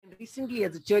Recently,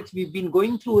 as a church, we've been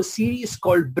going through a series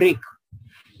called Break.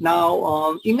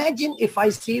 Now, imagine if I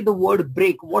say the word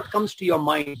break, what comes to your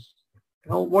mind?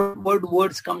 What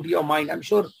words come to your mind? I'm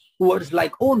sure words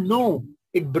like, oh no,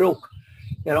 it broke.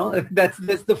 That's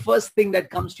the first thing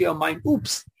that comes to your mind.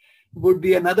 Oops would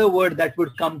be another word that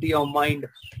would come to your mind.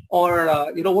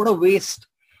 Or, what a waste.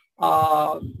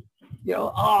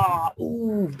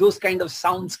 Those kind of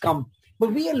sounds come.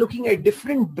 But we are looking at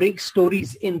different break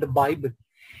stories in the Bible.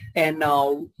 And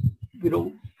now,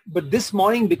 but this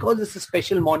morning, because it's a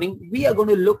special morning, we are going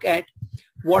to look at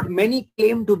what many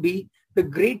claim to be the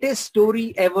greatest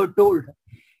story ever told.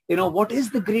 What is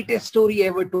the greatest story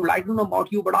ever told? I don't know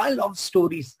about you, but I love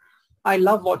stories. I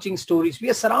love watching stories. We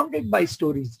are surrounded by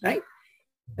stories, right?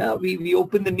 We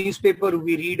open the newspaper,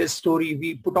 we read a story.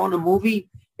 We put on a movie,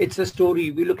 it's a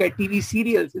story. We look at TV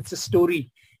serials, it's a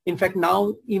story. In fact,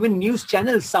 now even news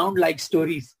channels sound like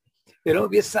stories. We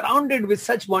are surrounded with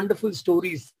such wonderful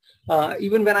stories.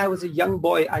 Even when I was a young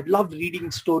boy, I loved reading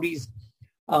stories,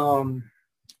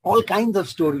 all kinds of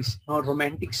stories,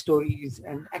 romantic stories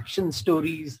and action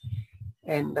stories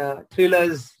and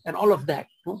thrillers and all of that.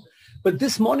 But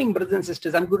this morning, brothers and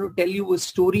sisters, I'm going to tell you a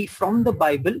story from the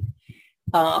Bible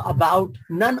about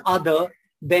none other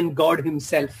than God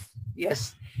himself.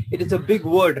 Yes, it is a big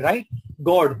word, right?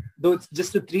 God, though it's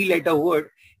just a 3-letter word,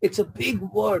 it's a big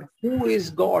word. Who is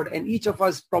God? And each of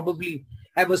us probably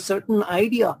have a certain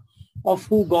idea of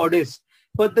who God is.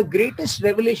 But the greatest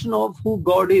revelation of who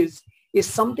God is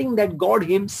something that God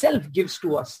himself gives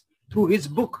to us through his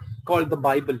book called the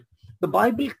Bible. The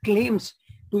Bible claims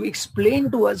to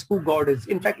explain to us who God is.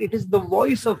 In fact, it is the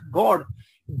voice of God.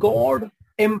 God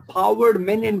empowered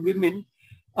men and women,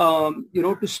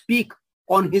 to speak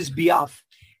on his behalf.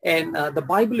 And the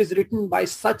Bible is written by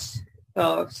such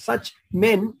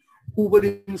men who were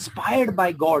inspired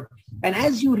by God. And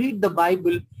as you read the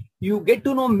Bible, you get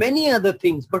to know many other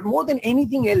things. But more than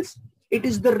anything else, it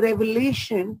is the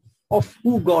revelation of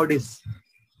who God is.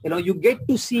 You get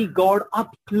to see God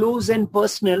up close and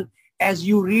personal as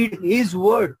you read his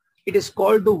word. It is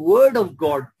called the Word of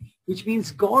God, which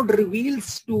means God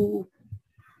reveals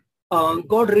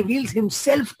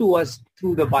himself to us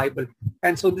through the Bible.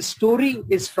 And so the story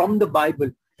is from the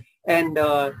Bible. And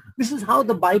this is how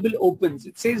the Bible opens.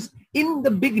 It says, in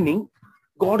the beginning,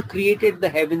 God created the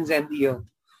heavens and the earth.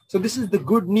 So this is the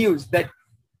good news that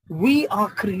we are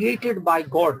created by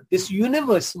God. This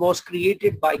universe was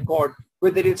created by God,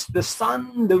 whether it's the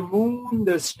sun, the moon,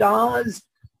 the stars,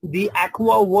 the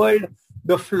aqua world,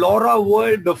 the flora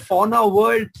world, the fauna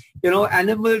world,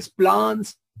 animals,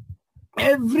 plants,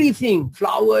 everything,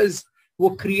 flowers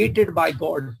were created by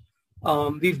God.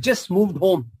 We've just moved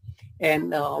home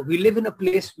and we live in a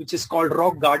place which is called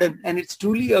Rock Garden, and it's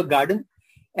truly a garden.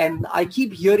 And I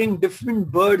keep hearing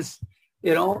different birds,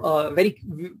 very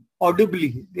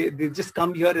audibly. They just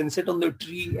come here and sit on the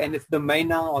tree, and it's the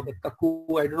maina or the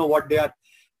cuckoo. I don't know what they are.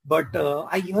 But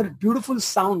I hear beautiful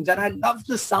sounds, and I love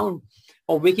the sound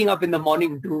of waking up in the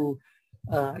morning to,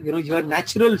 hear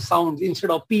natural sounds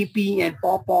instead of pee-pee and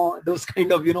paw-paw, those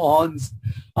kind of, horns.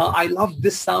 I love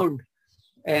this sound.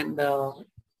 And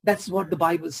that's what the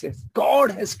Bible says. God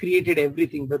has created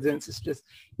everything, brothers and sisters.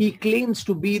 He claims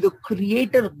to be the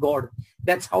creator God.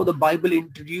 That's how the Bible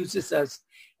introduces us.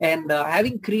 And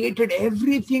having created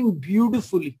everything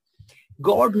beautifully,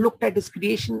 God looked at his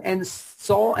creation and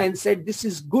saw and said, this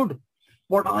is good.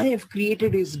 What I have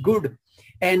created is good.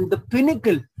 And the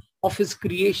pinnacle of his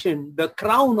creation, the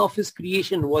crown of his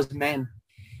creation was man.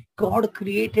 God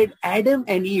created Adam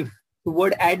and Eve. The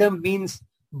word Adam means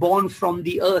born from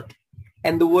the earth.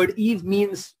 And the word Eve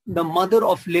means the mother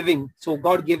of living. So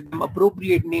God gave them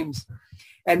appropriate names.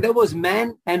 And there was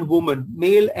man and woman,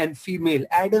 male and female,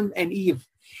 Adam and Eve.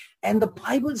 And the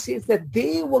Bible says that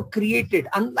they were created,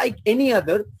 unlike any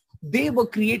other, they were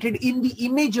created in the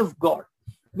image of God,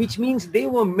 which means they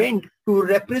were meant to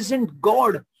represent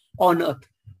God on earth.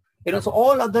 So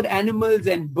all other animals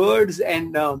and birds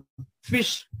and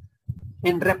fish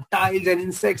and reptiles and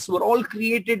insects were all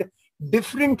created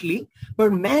differently,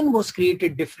 but man was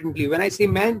created differently. When I say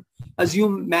man,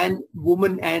 assume man,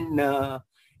 woman, and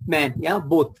man. Yeah,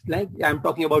 both. Like I'm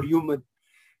talking about human.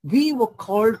 We were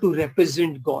called to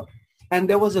represent God. And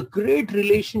there was a great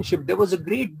relationship. There was a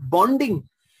great bonding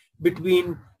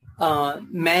between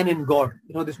man and God.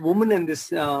 This woman and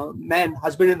this man,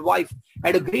 husband and wife,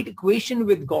 had a great equation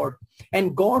with God.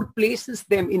 And God places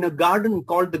them in a garden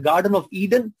called the Garden of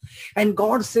Eden. And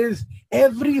God says,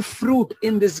 every fruit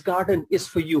in this garden is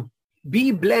for you.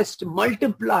 Be blessed,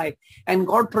 multiply. And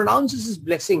God pronounces his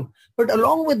blessing. But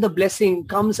along with the blessing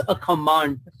comes a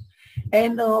command.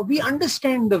 And we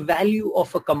understand the value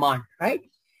of a command, right?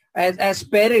 As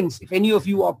parents, if any of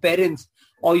you are parents,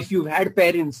 or if you've had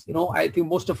parents, I think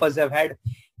most of us have had,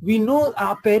 we know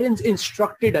our parents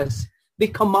instructed us. They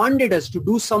commanded us to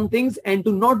do some things and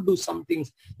to not do some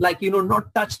things, like,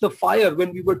 not touch the fire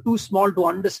when we were too small to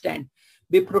understand.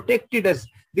 They protected us.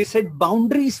 They set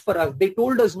boundaries for us. They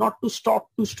told us not to talk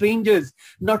to strangers,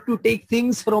 not to take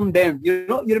things from them.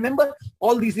 You remember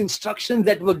all these instructions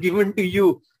that were given to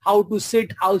you, how to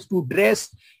sit, how to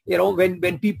dress,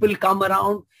 when people come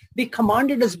around. They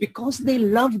commanded us because they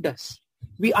loved us.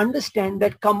 We understand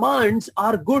that commands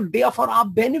are good. They are for our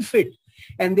benefit,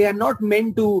 and they are not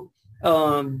meant to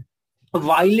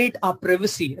violate our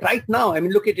privacy. Right now,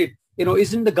 look at it.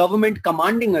 Isn't the government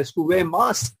commanding us to wear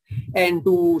masks and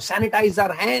to sanitize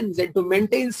our hands and to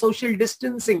maintain social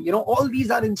distancing? All these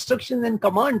are instructions and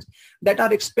commands that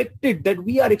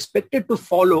we are expected to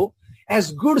follow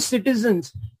as good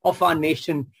citizens of our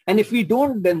nation. And if we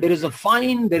don't, then there is a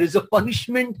fine, there is a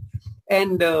punishment.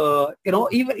 And,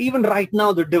 even right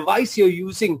now, the device you're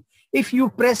using, if you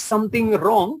press something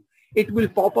wrong, it will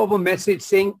pop up a message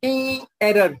saying,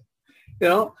 error,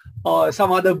 or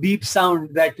some other beep sound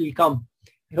that will come,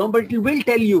 but it will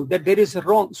tell you that there is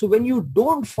wrong. So when you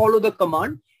don't follow the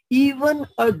command, even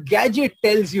a gadget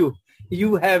tells you,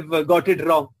 you have got it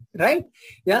wrong, right?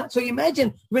 Yeah. So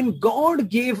imagine when God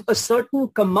gave a certain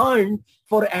command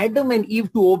for Adam and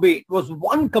Eve to obey. It was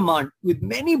one command with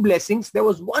many blessings. There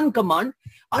was one command.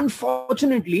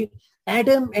 Unfortunately,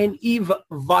 Adam and Eve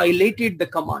violated the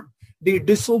command. They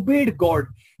disobeyed God.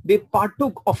 They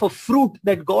partook of a fruit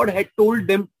that God had told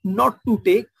them not to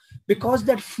take, because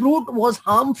that fruit was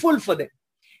harmful for them.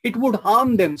 It would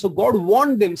harm them. So God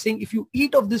warned them, saying, if you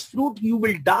eat of this fruit, you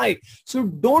will die. So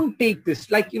don't take this.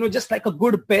 Just like a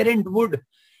good parent would.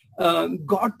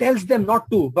 God tells them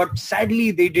not to, but sadly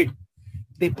they did.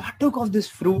 They partook of this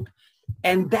fruit,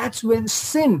 and that's when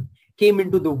sin came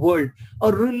into the world.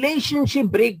 A relationship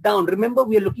breakdown. Remember,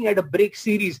 we are looking at a break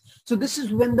series. So this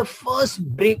is when the first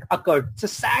break occurred. It's a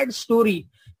sad story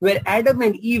where Adam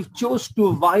and Eve chose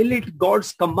to violate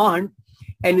God's command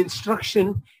and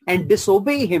instruction and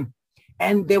disobey him.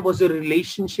 And there was a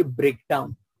relationship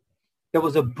breakdown. There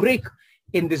was a break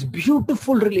in this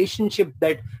beautiful relationship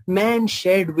that man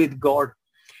shared with God.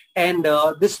 And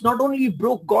this not only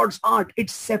broke God's heart,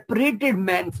 it separated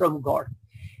man from God.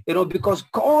 Because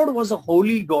God was a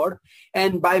holy God,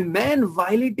 and by man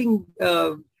violating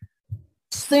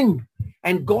sin,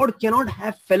 and God cannot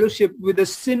have fellowship with a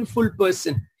sinful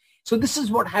person. So this is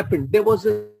what happened. There was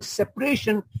a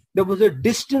separation, there was a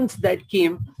distance that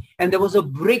came, and there was a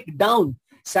breakdown,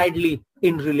 sadly,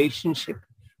 in relationship,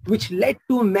 which led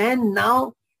to man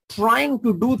now trying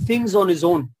to do things on his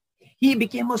own. He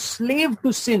became a slave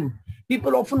to sin.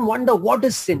 People often wonder, what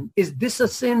is sin? Is this a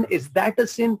sin? Is that a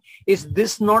sin? Is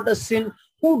this not a sin?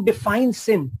 Who defines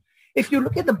sin? If you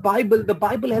look at the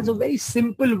Bible has a very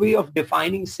simple way of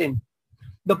defining sin.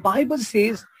 The Bible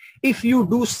says, if you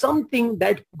do something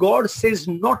that God says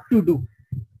not to do,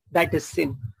 that is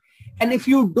sin. And if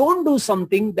you don't do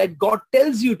something that God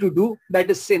tells you to do,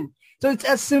 that is sin. So it's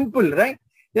as simple, right?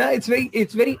 Yeah,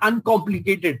 it's very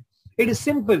uncomplicated. It is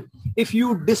simple. If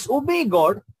you disobey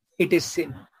God, it is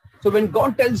sin. So when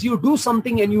God tells you do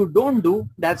something and you don't do,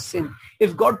 that's sin.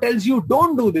 If God tells you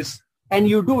don't do this and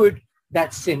you do it,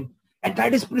 that's sin. And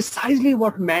that is precisely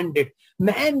what man did.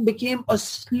 Man became a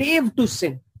slave to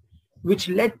sin, which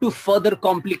led to further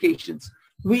complications.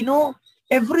 We know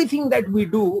everything that we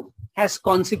do has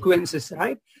consequences,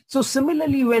 right? So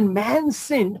similarly, when man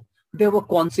sinned, there were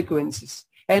consequences.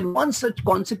 And one such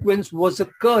consequence was a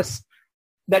curse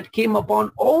that came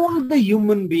upon all the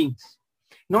human beings,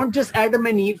 not just Adam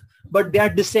and Eve, but their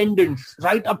descendants,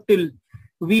 right up till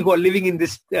we who are living in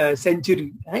this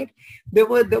century, right? There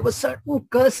were certain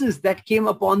curses that came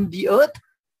upon the earth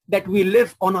that we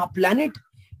live on our planet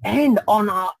and on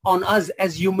us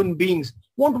as human beings.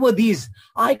 What were these?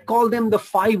 I call them the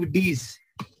 5 Ds.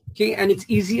 Okay, and it's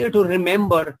easier to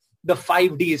remember the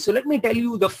 5 Ds. So let me tell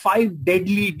you the 5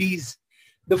 deadly Ds.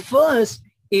 The first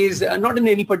is not in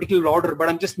any particular order, but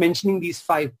I'm just mentioning these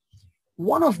 5.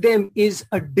 One of them is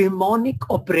a demonic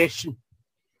oppression.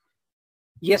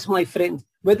 Yes, my friends,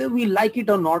 whether we like it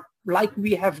or not, like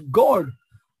we have God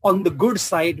on the good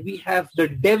side, we have the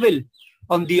devil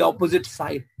on the opposite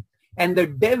side. And the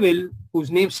devil, whose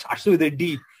name starts with a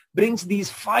D, brings these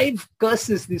 5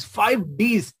 curses, these 5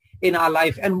 Ds in our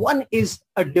life. And one is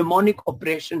a demonic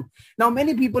oppression. Now,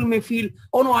 many people may feel,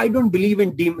 oh no, I don't believe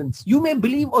in demons. You may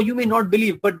believe or you may not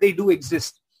believe, but they do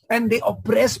exist. And they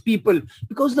oppress people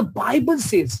because the Bible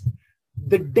says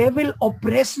the devil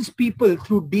oppresses people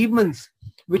through demons,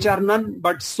 which are none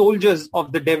but soldiers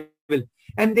of the devil.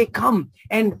 and they come,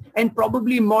 and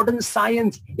probably modern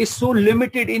science is so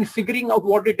limited in figuring out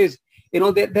what it is.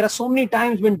 There are so many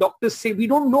times when doctors say, we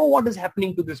don't know what is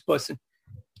happening to this person.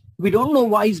 We don't know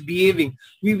why he's behaving.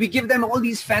 We give them all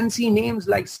these fancy names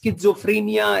like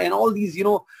schizophrenia and all these,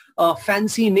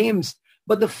 fancy names.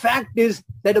 But the fact is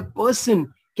that a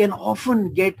person can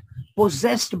often get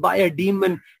possessed by a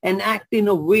demon and act in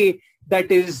a way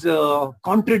that is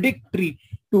contradictory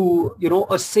to,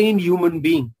 a sane human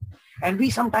being. And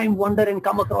we sometimes wonder and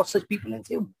come across such people and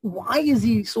say, why is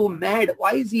he so mad?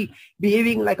 Why is he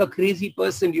behaving like a crazy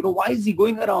person? Why is he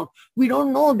going around? We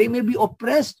don't know. They may be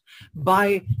oppressed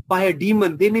by a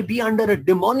demon. They may be under a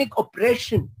demonic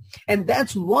oppression. And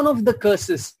that's one of the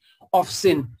curses of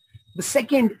sin. The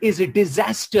second is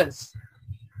disasters.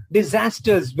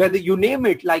 Disasters, whether you name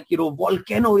it, like,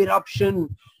 volcano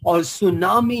eruption or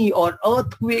tsunami or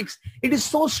earthquakes. It is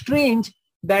so strange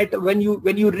that when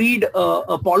you read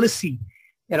a policy,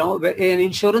 an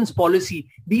insurance policy,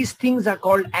 these things are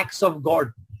called acts of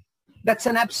God. That's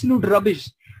an absolute rubbish.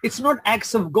 It's not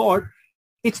acts of God.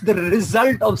 It's the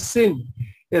result of sin.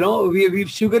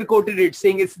 We've sugar-coated it,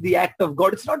 saying it's the act of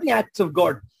God. It's not the acts of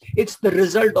God. It's the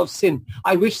result of sin.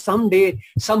 I wish someday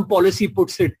some policy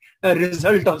puts it, a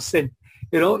result of sin.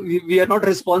 We are not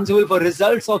responsible for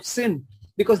results of sin,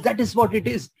 because that is what it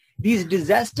is. These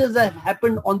disasters that have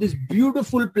happened on this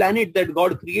beautiful planet that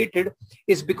God created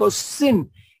is because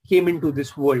sin came into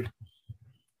this world.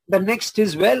 The next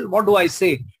is, what do I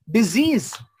say?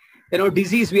 Disease.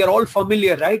 Disease, we are all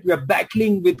familiar, right? We are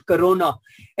battling with corona.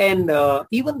 And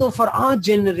even though for our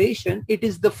generation, it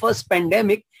is the first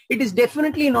pandemic, it is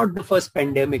definitely not the first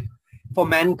pandemic for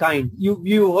mankind.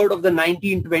 You heard of the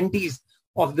 1920s,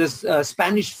 of this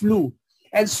Spanish flu.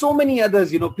 And so many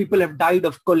others, people have died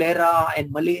of cholera and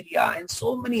malaria and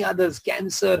so many others,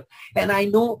 cancer. And I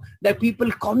know that people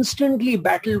constantly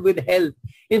battle with health.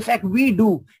 In fact, we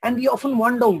do. And we often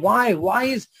wonder why. Why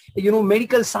is,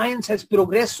 medical science has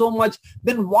progressed so much.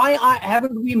 Then why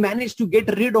haven't we managed to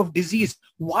get rid of disease?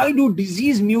 Why do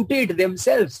disease mutate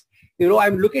themselves?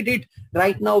 I'm looking at it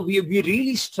right now. We're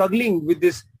really struggling with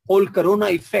this whole corona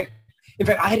effect. In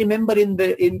fact, I remember in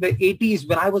the 80s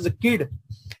when I was a kid,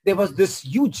 there was this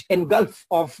huge engulf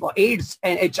of AIDS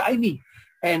and HIV.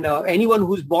 And anyone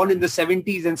who's born in the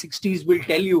 70s and 60s will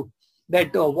tell you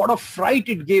that what a fright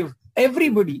it gave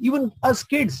everybody, even us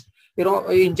kids.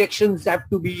 Injections have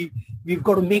to be, we've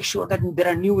got to make sure that there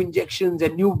are new injections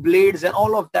and new blades and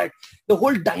all of that. The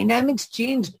whole dynamics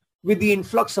changed with the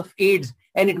influx of AIDS,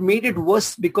 and it made it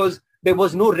worse because there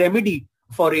was no remedy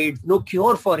for AIDS, no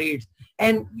cure for AIDS.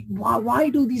 And why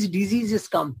do these diseases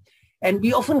come? And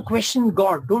we often question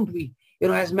God, don't we?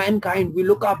 As mankind, we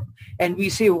look up and we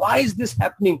say, why is this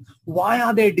happening? Why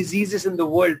are there diseases in the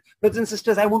world? Brothers and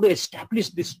sisters, I want to establish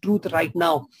this truth right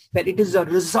now, that it is a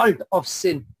result of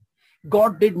sin.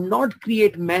 God did not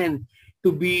create man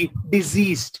to be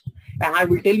diseased. And I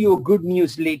will tell you a good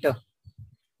news later.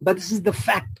 But this is the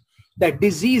fact that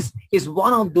disease is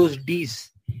one of those Ds.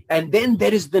 And then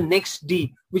there is the next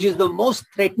D, which is the most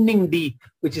threatening D,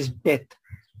 which is death.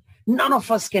 None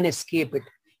of us can escape it.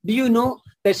 Do you know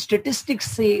that statistics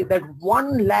say that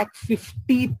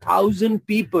 150,000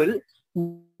 people,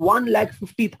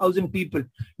 150,000 people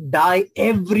die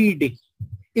every day?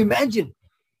 Imagine.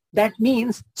 That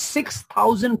means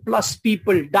 6,000 plus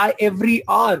people die every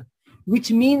hour,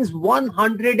 which means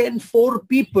 104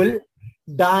 people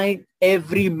die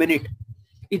every minute.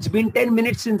 It's been 10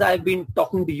 minutes since I've been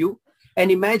talking to you.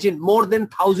 And imagine more than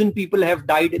 1,000 people have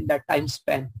died in that time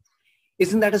span.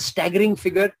 Isn't that a staggering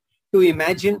figure to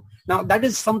imagine? Now, that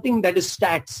is something that is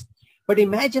stats. But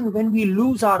imagine when we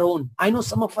lose our own. I know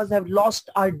some of us have lost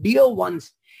our dear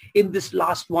ones in this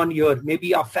last 1 year.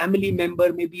 Maybe a family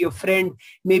member, maybe a friend,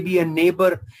 maybe a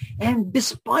neighbor. And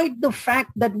despite the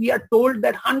fact that we are told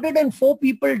that 104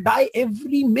 people die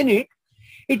every minute,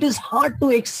 it is hard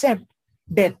to accept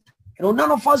death.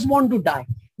 None of us want to die.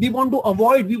 We want to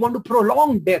avoid, we want to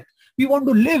prolong death. We want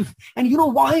to live. And you know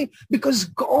why? Because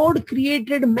God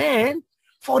created man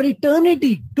for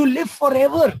eternity, to live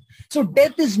forever. So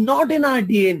death is not in our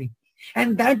DNA.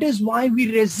 And that is why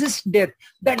we resist death.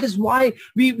 That is why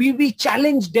we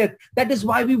challenge death. That is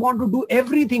why we want to do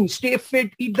everything. Stay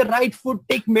fit, eat the right food,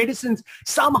 take medicines,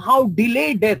 somehow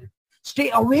delay death,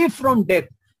 stay away from death.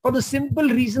 For the simple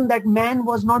reason that man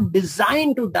was not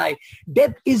designed to die.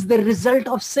 Death is the result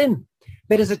of sin.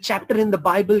 There is a chapter in the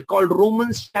Bible called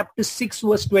Romans chapter 6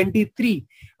 verse 23,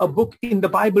 a book in the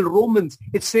Bible, Romans.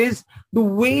 It says, the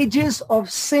wages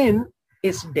of sin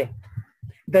is death.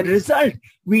 The result,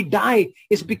 we die,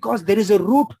 is because there is a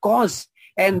root cause,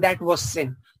 and that was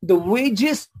sin. The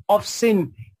wages of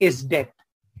sin is death.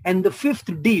 And the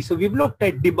fifth D, so we've looked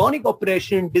at demonic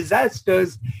oppression,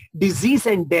 disasters, disease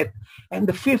and death. And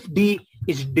the fifth D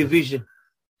is division.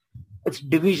 It's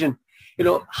division.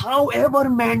 However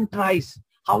man tries,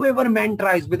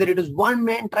 whether it is one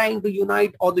man trying to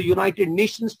unite or the United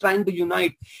Nations trying to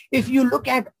unite, if you look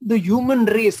at the human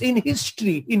race in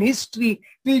history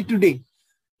till today,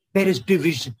 there is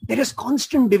division. There is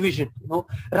constant division,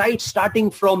 right? Starting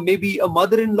from maybe a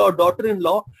mother-in-law,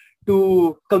 daughter-in-law,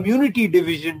 to community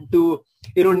division, to,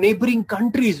 neighboring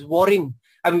countries warring.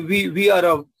 I mean, we are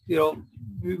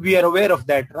aware of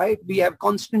that, right? We have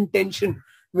constant tension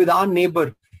with our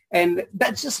neighbor. And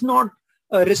that's just not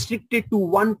restricted to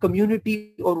one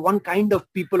community or one kind of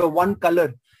people or one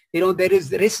color. There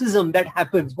is racism that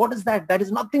happens. What is that? That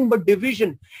is nothing but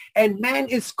division. And man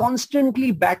is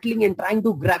constantly battling and trying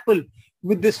to grapple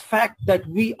with this fact that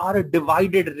we are a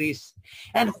divided race.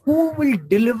 And who will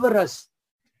deliver us?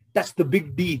 That's the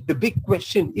big D. The big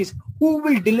question is, who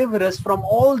will deliver us from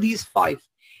all these five?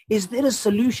 Is there a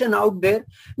solution out there?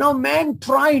 Now, man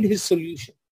tried his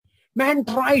solution. Man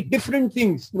tried different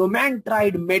things. Man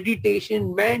tried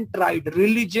meditation. Man tried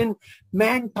religion.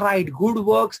 Man tried good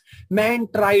works. Man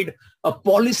tried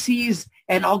policies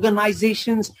and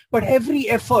organizations. But every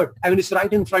effort, it's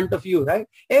right in front of you, right?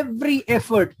 Every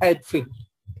effort had failed.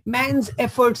 Man's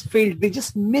efforts failed. They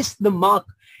just missed the mark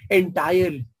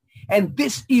entirely. And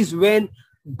this is when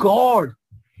God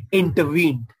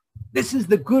intervened. This is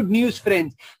the good news,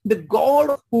 friends. The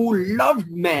God who loved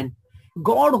man,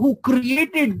 God who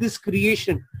created this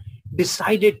creation,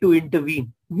 decided to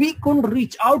intervene. We couldn't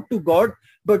reach out to God,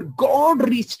 but God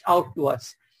reached out to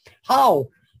us. How?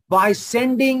 By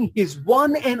sending his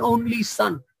one and only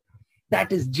son.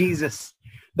 That is Jesus.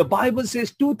 The Bible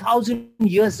says 2,000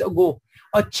 years ago,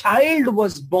 a child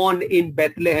was born in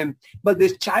Bethlehem, but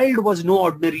this child was no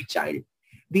ordinary child.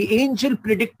 The angel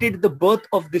predicted the birth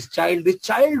of this child. This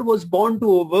child was born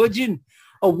to a virgin,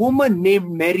 a woman named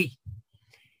Mary.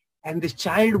 And this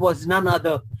child was none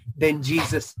other than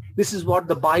Jesus. This is what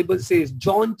the Bible says.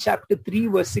 John chapter 3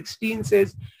 verse 16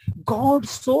 says, God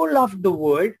so loved the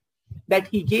world that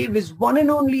he gave his one and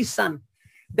only son,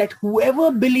 that whoever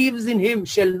believes in him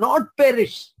shall not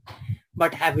perish,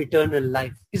 but have eternal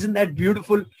life. Isn't that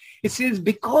beautiful? It says,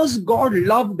 because God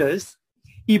loved us,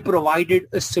 he provided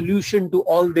a solution to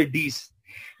all the D's.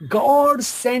 God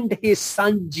sent his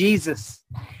son Jesus,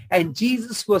 and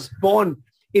Jesus was born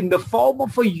in the form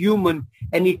of a human,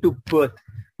 and he took birth.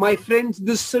 My friends,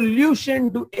 the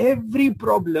solution to every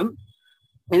problem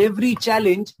and every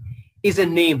challenge is a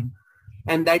name.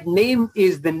 And that name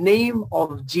is the name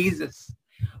of Jesus.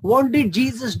 What did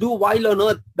Jesus do while on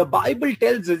earth? The Bible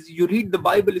tells us, you read the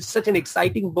Bible, it's such an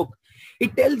exciting book.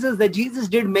 It tells us that Jesus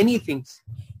did many things.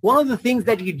 One of the things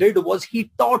that he did was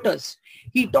he taught us.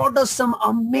 He taught us some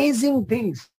amazing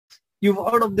things. You've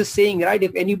heard of this saying, right?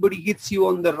 If anybody hits you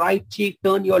on the right cheek,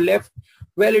 turn your left.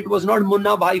 Well, it was not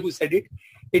Munna Bhai who said it.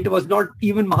 It was not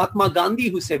even Mahatma Gandhi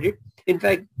who said it. In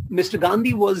fact, Mr.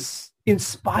 Gandhi was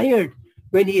inspired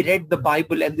when he read the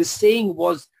Bible, and this saying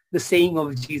was the saying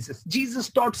of Jesus. Jesus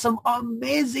taught some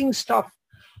amazing stuff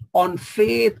on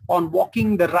faith, on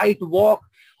walking the right walk,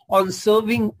 on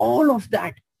serving, all of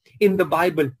that in the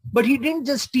Bible. But he didn't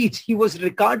just teach. He was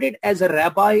regarded as a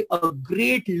rabbi, a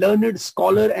great learned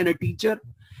scholar and a teacher.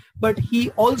 But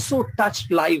he also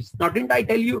touched lives. Now, didn't I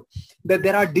tell you that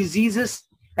there are diseases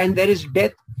and there is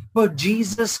death? But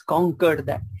Jesus conquered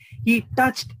that. He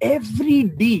touched every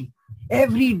D.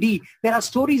 Every D. There are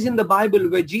stories in the Bible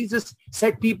where Jesus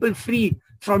set people free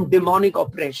from demonic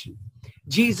oppression.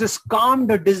 Jesus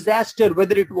calmed a disaster,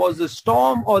 whether it was a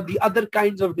storm or the other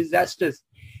kinds of disasters.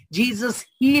 Jesus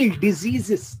healed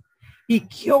diseases. He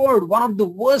cured one of the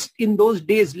worst in those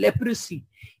days, leprosy.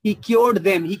 He cured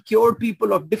them. He cured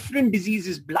people of different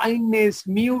diseases, blindness,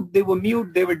 mute, they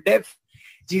were deaf.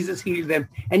 Jesus healed them.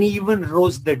 And he even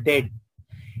rose the dead.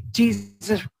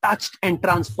 Jesus touched and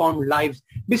transformed lives.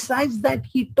 Besides that,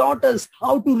 he taught us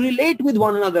how to relate with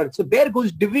one another. So there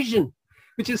goes division,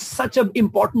 which is such an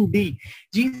important D.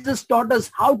 Jesus taught us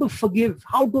how to forgive,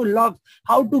 how to love,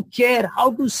 how to care,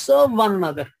 how to serve one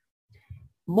another.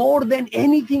 More than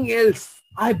anything else,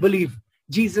 I believe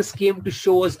Jesus came to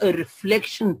show us a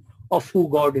reflection of who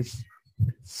God is.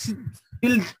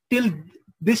 Till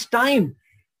this time,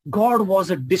 God was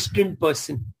a distant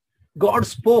person. God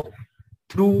spoke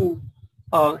through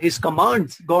his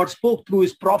commands. God spoke through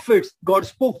his prophets. God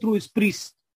spoke through his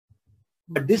priests.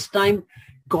 But this time,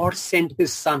 God sent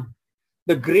his son,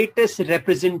 the greatest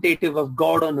representative of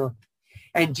God on earth.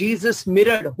 And Jesus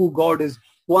mirrored who God is.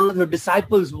 One of the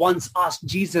disciples once asked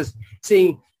Jesus,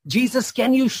 saying, Jesus,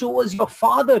 can you show us your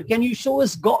Father? Can you show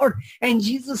us God? And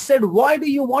Jesus said, why do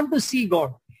you want to see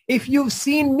God? If you've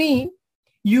seen me,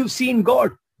 you've seen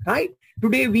God, right?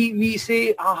 Today we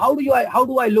say, how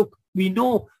do I look? We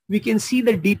know, we can see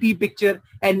the DP picture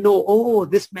and know, oh,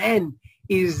 this man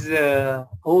is,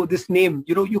 this name,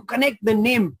 you connect the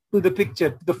name to the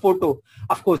picture, the photo.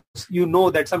 Of course, you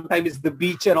know that sometimes it's the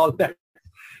beach and all that.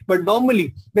 But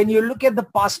normally, when you look at the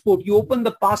passport, you open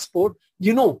the passport,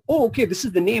 oh, okay, this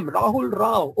is the name, Rahul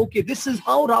Rao. Okay, this is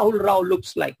how Rahul Rao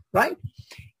looks like, right?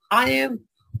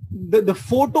 The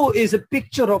photo is a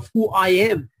picture of who I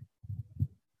am.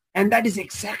 And that is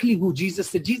exactly who Jesus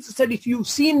said. Jesus said, if you've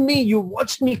seen me, you've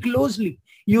watched me closely,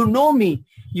 you know me,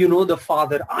 you know the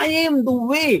Father. I am the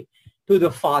way to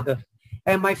the Father.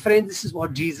 And my friend, this is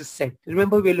what Jesus said.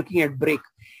 Remember, we're looking at break.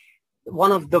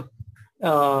 One of the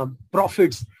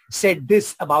prophets said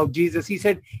this about Jesus. He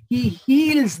said, he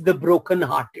heals the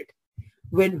brokenhearted.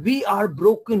 When we are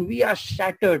broken, we are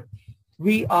shattered,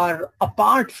 we are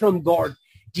apart from God,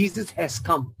 Jesus has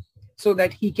come so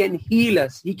that he can heal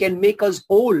us. He can make us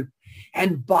whole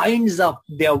and binds up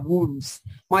their wounds.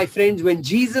 My friends, when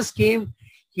Jesus came,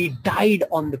 he died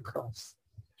on the cross.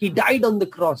 He died on the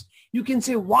cross. You can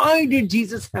say, why did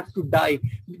Jesus have to die?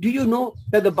 Do you know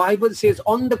that the Bible says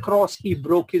on the cross, he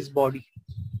broke his body?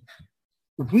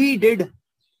 We did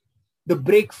the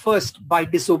break first by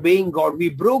disobeying God. We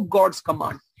broke God's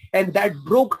command, and that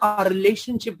broke our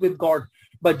relationship with God.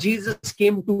 But Jesus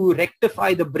came to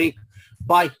rectify the break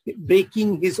by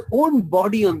breaking his own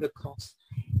body on the cross.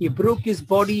 He broke his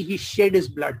body. He shed his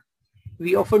blood.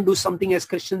 We often do something as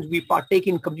Christians. We partake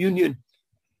in communion.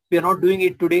 We are not doing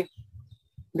it today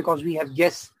because we have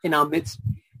guests in our midst.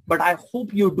 But I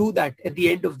hope you do that at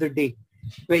the end of the day,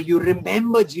 where you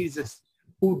remember Jesus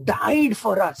who died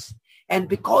for us. And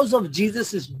because of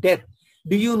Jesus' death,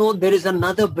 do you know there is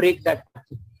another break that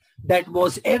happened? That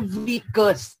was every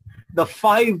curse. The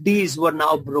 5 Ds were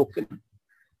now broken.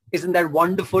 Isn't that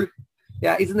wonderful?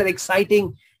 Yeah, isn't that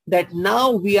exciting? That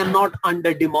now we are not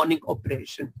under demonic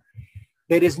oppression.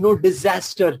 There is no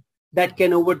disaster that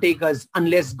can overtake us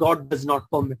unless God does not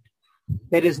permit.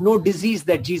 There is no disease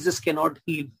that Jesus cannot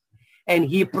heal. And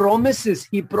he promises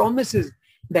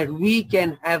that we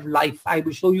can have life. I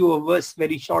will show you a verse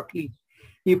very shortly.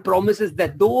 He promises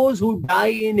that those who die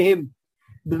in him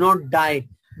do not die,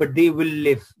 but they will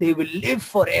live. They will live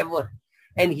forever.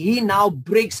 And he now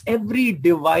breaks every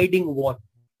dividing wall.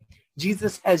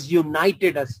 Jesus has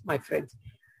united us, my friends,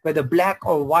 whether black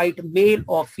or white, male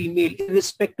or female,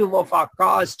 irrespective of our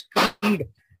caste, creed,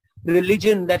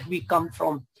 religion that we come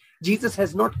from. Jesus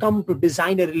has not come to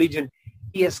design a religion.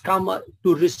 He has come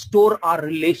to restore our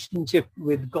relationship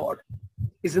with God.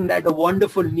 Isn't that a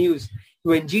wonderful news?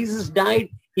 When Jesus died,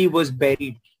 he was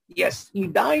buried. Yes, he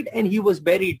died and he was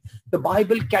buried. The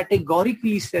Bible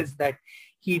categorically says that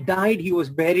he died, he was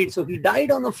buried. So he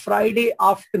died on a Friday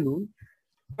afternoon,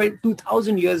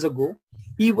 2,000 years ago.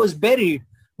 He was buried.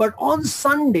 But on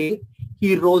Sunday,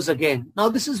 he rose again. Now,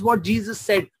 this is what Jesus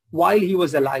said while he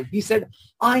was alive. He said,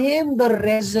 I am the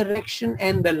resurrection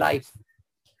and the life.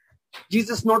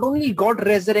 Jesus not only got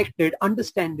resurrected,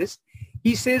 understand this.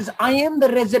 He says, I am the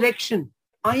resurrection.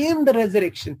 I am the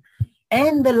resurrection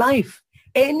and the life.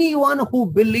 Anyone who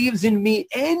believes in me,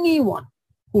 anyone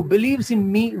who believes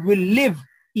in me will live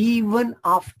even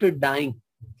after dying.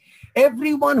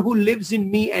 Everyone who lives in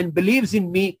me and believes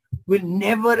in me will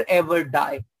never ever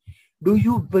die. Do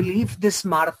you believe this,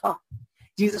 Martha?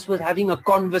 Jesus was having a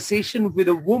conversation with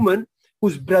a woman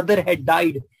whose brother had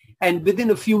died. And within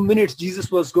a few minutes,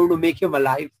 Jesus was going to make him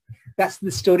alive. That's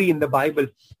the story in the Bible.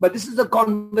 But this is a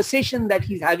conversation that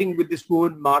he's having with this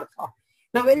woman, Martha.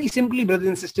 Now, very simply, brothers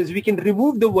and sisters, we can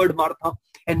remove the word Martha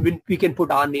and we can put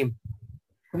our name.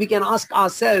 We can ask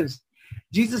ourselves,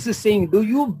 Jesus is saying, do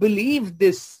you believe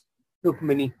this,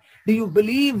 Rukmini? Do you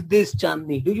believe this,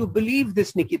 Chandni? Do you believe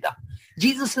this, Nikita?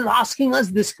 Jesus is asking us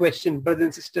this question, brothers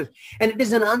and sisters. And it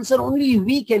is an answer only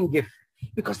we can give.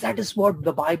 Because that is what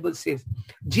the Bible says.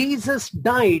 Jesus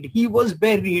died, he was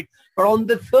buried, but on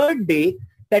the third day,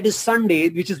 that is Sunday,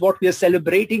 which is what we are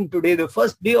celebrating today, the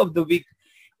first day of the week,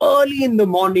 early in the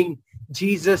morning,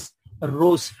 Jesus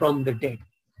rose from the dead.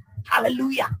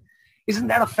 Hallelujah. Isn't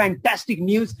that a fantastic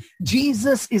news?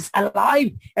 Jesus is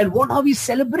alive. And what are we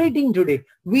celebrating today?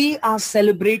 We are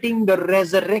celebrating the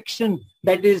resurrection,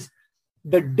 that is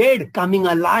the dead coming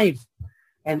alive.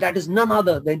 And that is none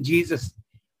other than Jesus.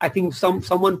 I think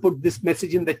someone put this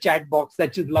message in the chat box.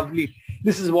 That is lovely.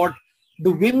 This is what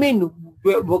the women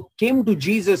came to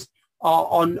Jesus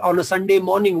on a Sunday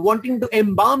morning, wanting to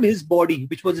embalm his body,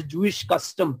 which was a Jewish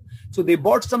custom. So they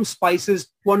bought some spices,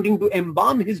 wanting to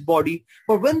embalm his body.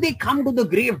 But when they come to the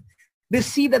grave, they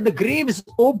see that the grave is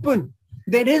open.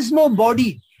 There is no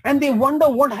body. And they wonder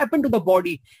what happened to the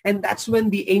body. And that's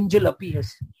when the angel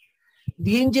appears.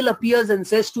 The angel appears and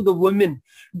says to the women,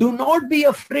 do not be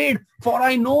afraid, for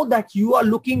I know that you are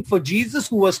looking for Jesus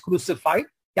who was crucified.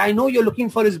 I know you're looking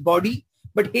for his body.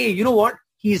 But hey, you know what?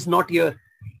 He is not here.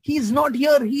 He is not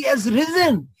here. He has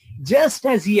risen, just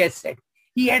as he has said.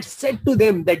 He had said to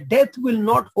them that death will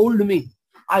not hold me.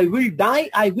 I will die,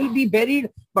 I will be buried,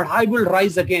 but I will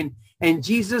rise again. And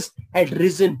Jesus had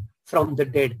risen from the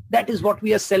dead. That is what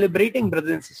we are celebrating,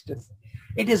 brothers and sisters.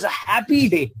 It is a happy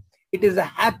day. It is a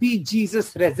happy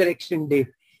Jesus resurrection day.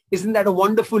 Isn't that a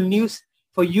wonderful news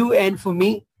for you and for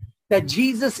me? That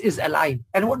Jesus is alive.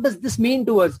 And what does this mean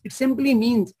to us? It simply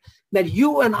means that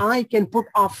you and I can put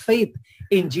our faith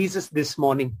in Jesus this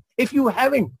morning. If you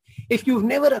haven't, if you've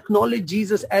never acknowledged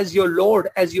Jesus as your Lord,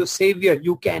 as your Savior,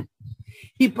 you can.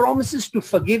 He promises to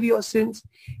forgive your sins.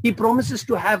 He promises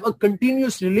to have a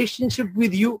continuous relationship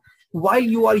with you while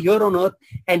you are here on earth.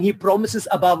 And he promises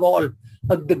above all,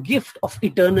 the gift of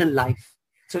eternal life.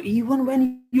 So even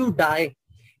when you die,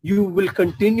 you will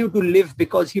continue to live,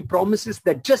 because he promises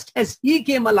that just as he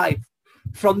came alive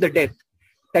from the death,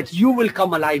 that you will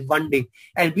come alive one day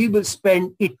and we will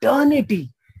spend eternity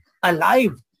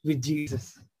alive with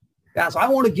Jesus. Yeah, so I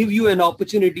want to give you an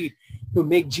opportunity to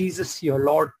make Jesus your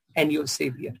Lord and your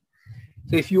Savior.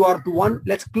 So if you are to one,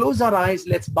 let's close our eyes,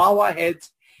 let's bow our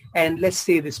heads, and let's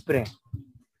say this prayer.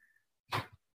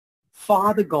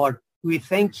 Father God, we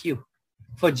thank you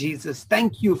for Jesus.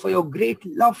 Thank you for your great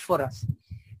love for us.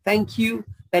 Thank you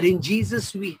that in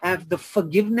Jesus we have the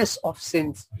forgiveness of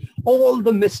sins. All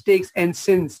the mistakes and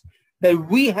sins that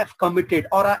we have committed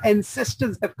or our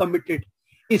ancestors have committed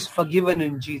is forgiven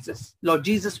in Jesus. Lord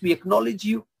Jesus, we acknowledge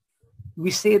you.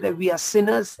 We say that we are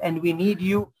sinners and we need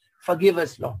you. Forgive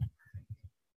us, Lord.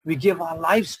 We give our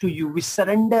lives to you. We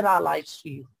surrender our lives to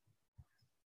you.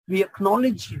 We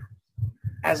acknowledge you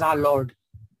as our Lord.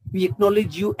 We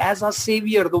acknowledge you as our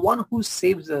Savior, the one who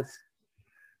saves us.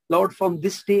 Lord, from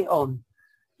this day on,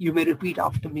 you may repeat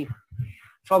after me.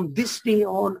 From this day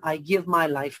on, I give my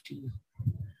life to you.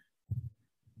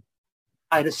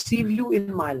 I receive you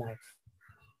in my life.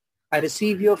 I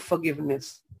receive your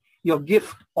forgiveness, your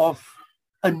gift of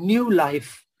a new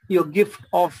life, your gift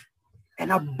of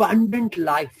an abundant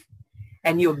life,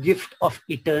 and your gift of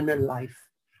eternal life.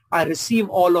 I receive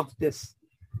all of this.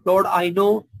 Lord, I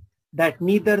know that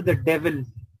neither the devil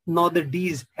nor the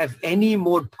demons have any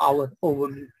more power over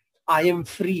me. I am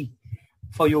free.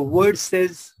 For your word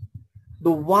says,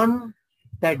 the one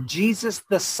that Jesus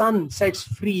the Son sets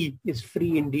free is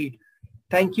free indeed.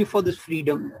 Thank you for this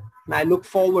freedom. And I look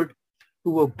forward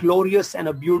to a glorious and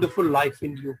a beautiful life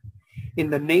in you. In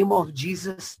the name of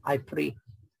Jesus, I pray.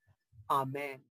 Amen.